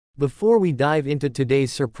Before we dive into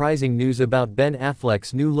today's surprising news about Ben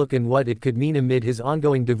Affleck's new look and what it could mean amid his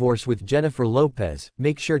ongoing divorce with Jennifer Lopez,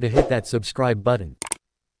 make sure to hit that subscribe button.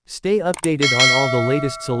 Stay updated on all the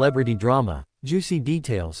latest celebrity drama, juicy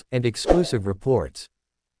details, and exclusive reports.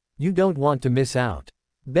 You don't want to miss out.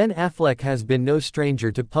 Ben Affleck has been no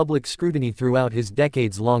stranger to public scrutiny throughout his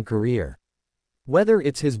decades-long career. Whether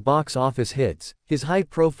it's his box office hits, his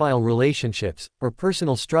high-profile relationships, or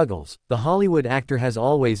personal struggles, the Hollywood actor has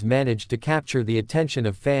always managed to capture the attention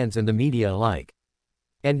of fans and the media alike.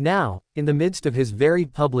 And now, in the midst of his very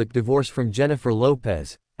public divorce from Jennifer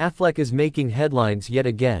Lopez, Affleck is making headlines yet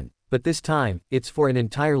again, but this time, it's for an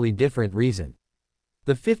entirely different reason.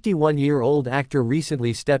 The 51-year-old actor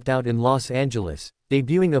recently stepped out in Los Angeles,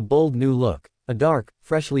 debuting a bold new look, a dark,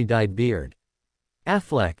 freshly dyed beard.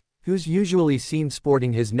 Affleck, who's usually seen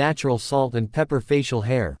sporting his natural salt and pepper facial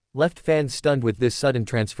hair, left fans stunned with this sudden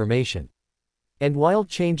transformation. And while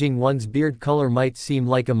changing one's beard color might seem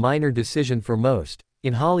like a minor decision for most,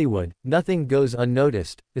 in Hollywood, nothing goes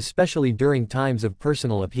unnoticed, especially during times of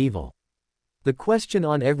personal upheaval. The question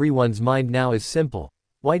on everyone's mind now is simple: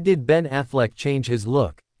 why did Ben Affleck change his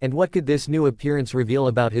look, and what could this new appearance reveal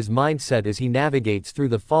about his mindset as he navigates through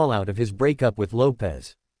the fallout of his breakup with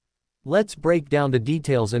Lopez? Let's break down the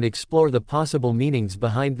details and explore the possible meanings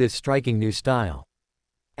behind this striking new style.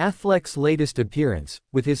 Affleck's latest appearance,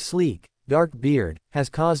 with his sleek, dark beard, has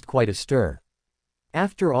caused quite a stir.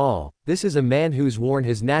 After all, this is a man who's worn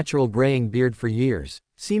his natural graying beard for years,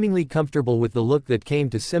 seemingly comfortable with the look that came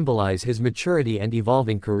to symbolize his maturity and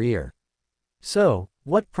evolving career. So,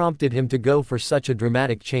 what prompted him to go for such a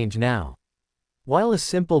dramatic change now? While a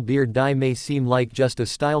simple beard dye may seem like just a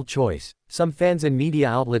style choice, some fans and media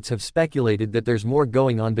outlets have speculated that there's more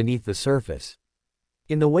going on beneath the surface.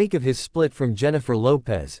 In the wake of his split from Jennifer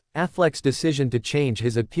Lopez, Affleck's decision to change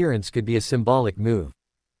his appearance could be a symbolic move.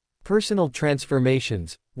 Personal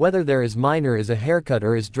transformations, whether they're as minor as a haircut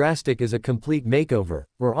or as drastic as a complete makeover,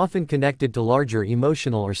 were often connected to larger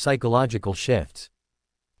emotional or psychological shifts.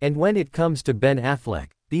 And when it comes to Ben Affleck,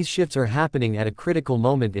 these shifts are happening at a critical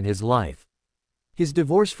moment in his life. His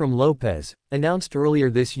divorce from Lopez, announced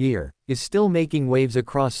earlier this year, is still making waves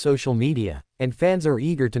across social media, and fans are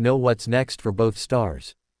eager to know what's next for both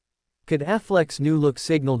stars. Could Affleck's new look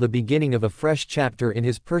signal the beginning of a fresh chapter in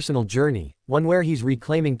his personal journey, one where he's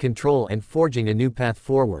reclaiming control and forging a new path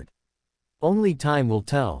forward? Only time will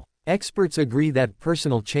tell. Experts agree that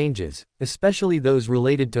personal changes, especially those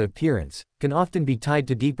related to appearance, can often be tied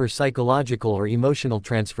to deeper psychological or emotional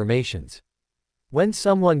transformations. When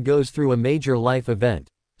someone goes through a major life event,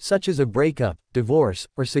 such as a breakup, divorce,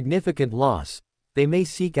 or significant loss, they may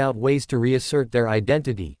seek out ways to reassert their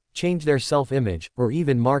identity, change their self-image, or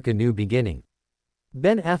even mark a new beginning.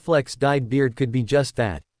 Ben Affleck's dyed beard could be just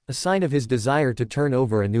that, a sign of his desire to turn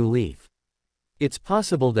over a new leaf. It's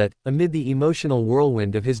possible that, amid the emotional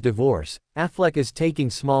whirlwind of his divorce, Affleck is taking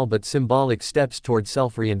small but symbolic steps toward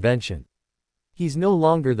self-reinvention. He's no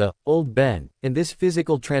longer the old Ben, and this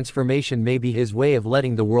physical transformation may be his way of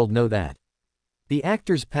letting the world know that the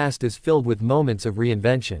actor's past is filled with moments of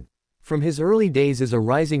reinvention. From his early days as a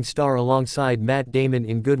rising star alongside Matt Damon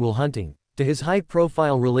in Good Will Hunting, to his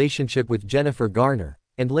high-profile relationship with Jennifer Garner,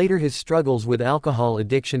 and later his struggles with alcohol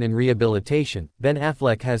addiction and rehabilitation, Ben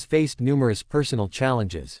Affleck has faced numerous personal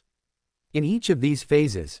challenges. In each of these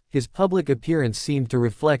phases, his public appearance seemed to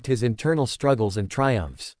reflect his internal struggles and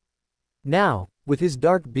triumphs. Now, with his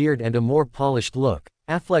dark beard and a more polished look,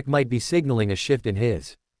 Affleck might be signaling a shift in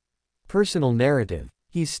his personal narrative.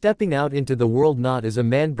 He's stepping out into the world not as a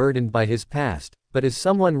man burdened by his past, but as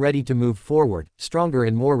someone ready to move forward, stronger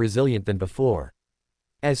and more resilient than before.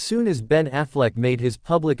 As soon as Ben Affleck made his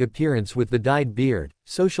public appearance with the dyed beard,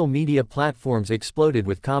 social media platforms exploded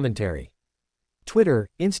with commentary. Twitter,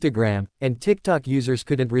 Instagram, and TikTok users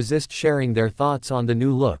couldn't resist sharing their thoughts on the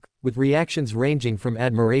new look, with reactions ranging from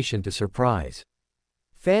admiration to surprise.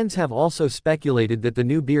 Fans have also speculated that the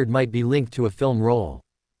new beard might be linked to a film role.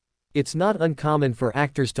 It's not uncommon for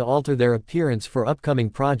actors to alter their appearance for upcoming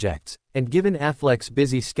projects, and given Affleck's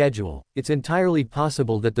busy schedule, it's entirely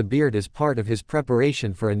possible that the beard is part of his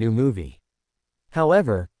preparation for a new movie.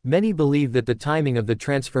 However, many believe that the timing of the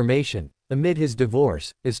transformation, amid his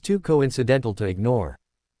divorce, is too coincidental to ignore.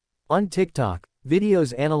 On TikTok,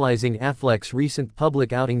 videos analyzing Affleck's recent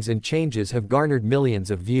public outings and changes have garnered millions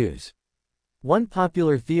of views. One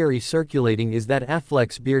popular theory circulating is that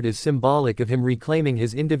Affleck's beard is symbolic of him reclaiming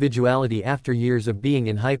his individuality after years of being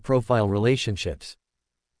in high-profile relationships.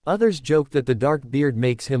 Others joke that the dark beard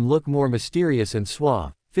makes him look more mysterious and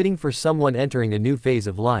suave, fitting for someone entering a new phase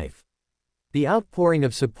of life. The outpouring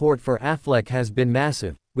of support for Affleck has been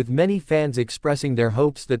massive, with many fans expressing their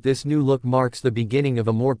hopes that this new look marks the beginning of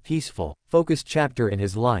a more peaceful, focused chapter in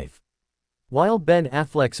his life. While Ben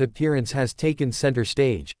Affleck's appearance has taken center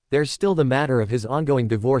stage, there's still the matter of his ongoing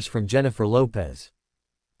divorce from Jennifer Lopez.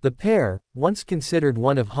 The pair, once considered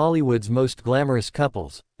one of Hollywood's most glamorous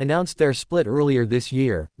couples, announced their split earlier this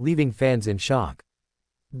year, leaving fans in shock.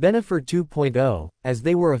 Bennifer 2.0, as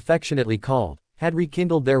they were affectionately called, had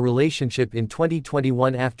rekindled their relationship in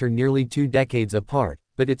 2021 after nearly 2 decades apart,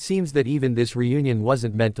 but it seems that even this reunion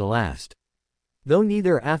wasn't meant to last. Though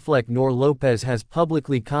neither Affleck nor Lopez has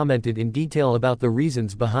publicly commented in detail about the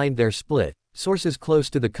reasons behind their split, sources close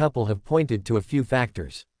to the couple have pointed to a few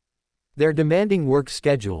factors. Their demanding work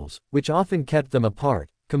schedules, which often kept them apart,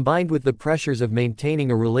 combined with the pressures of maintaining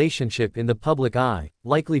a relationship in the public eye,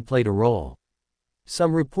 likely played a role.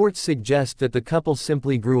 Some reports suggest that the couple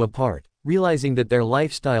simply grew apart, realizing that their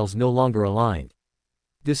lifestyles no longer aligned.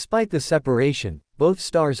 Despite the separation, both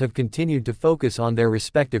stars have continued to focus on their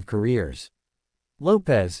respective careers.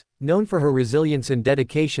 Lopez, known for her resilience and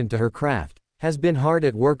dedication to her craft, has been hard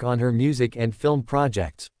at work on her music and film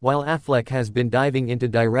projects, while Affleck has been diving into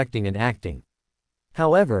directing and acting.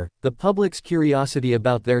 However, the public's curiosity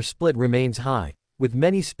about their split remains high, with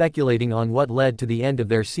many speculating on what led to the end of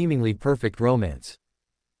their seemingly perfect romance.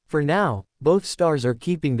 For now, both stars are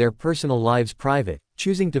keeping their personal lives private,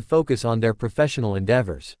 choosing to focus on their professional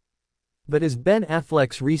endeavors. But as Ben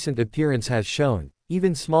Affleck's recent appearance has shown,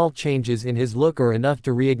 even small changes in his look are enough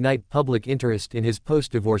to reignite public interest in his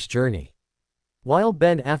post-divorce journey. While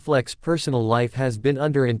Ben Affleck's personal life has been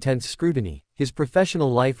under intense scrutiny, his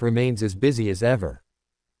professional life remains as busy as ever.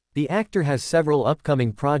 The actor has several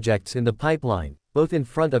upcoming projects in the pipeline, both in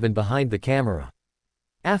front of and behind the camera.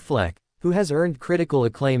 Affleck, who has earned critical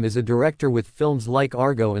acclaim as a director with films like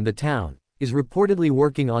Argo and The Town, is reportedly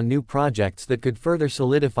working on new projects that could further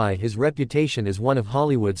solidify his reputation as one of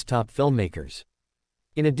Hollywood's top filmmakers.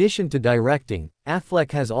 In addition to directing,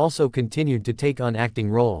 Affleck has also continued to take on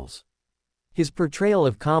acting roles. His portrayal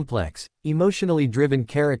of complex, emotionally driven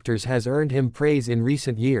characters has earned him praise in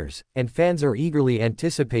recent years, and fans are eagerly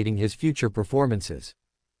anticipating his future performances.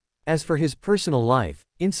 As for his personal life,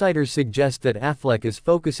 insiders suggest that Affleck is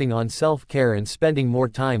focusing on self-care and spending more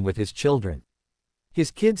time with his children.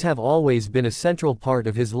 His kids have always been a central part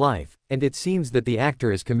of his life, and it seems that the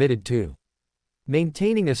actor is committed to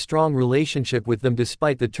maintaining a strong relationship with them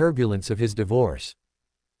despite the turbulence of his divorce.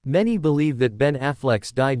 Many believe that Ben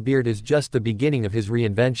Affleck's dyed beard is just the beginning of his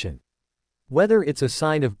reinvention. Whether it's a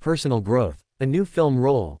sign of personal growth, a new film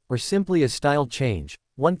role, or simply a style change,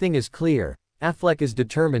 one thing is clear: Affleck is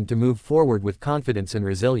determined to move forward with confidence and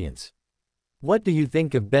resilience. What do you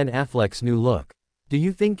think of Ben Affleck's new look? Do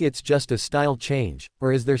you think it's just a style change,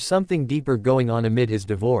 or is there something deeper going on amid his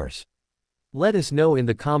divorce? Let us know in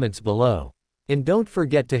the comments below. And don't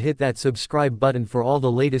forget to hit that subscribe button for all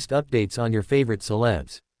the latest updates on your favorite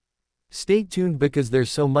celebs. Stay tuned because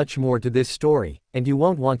there's so much more to this story, and you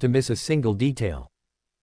won't want to miss a single detail.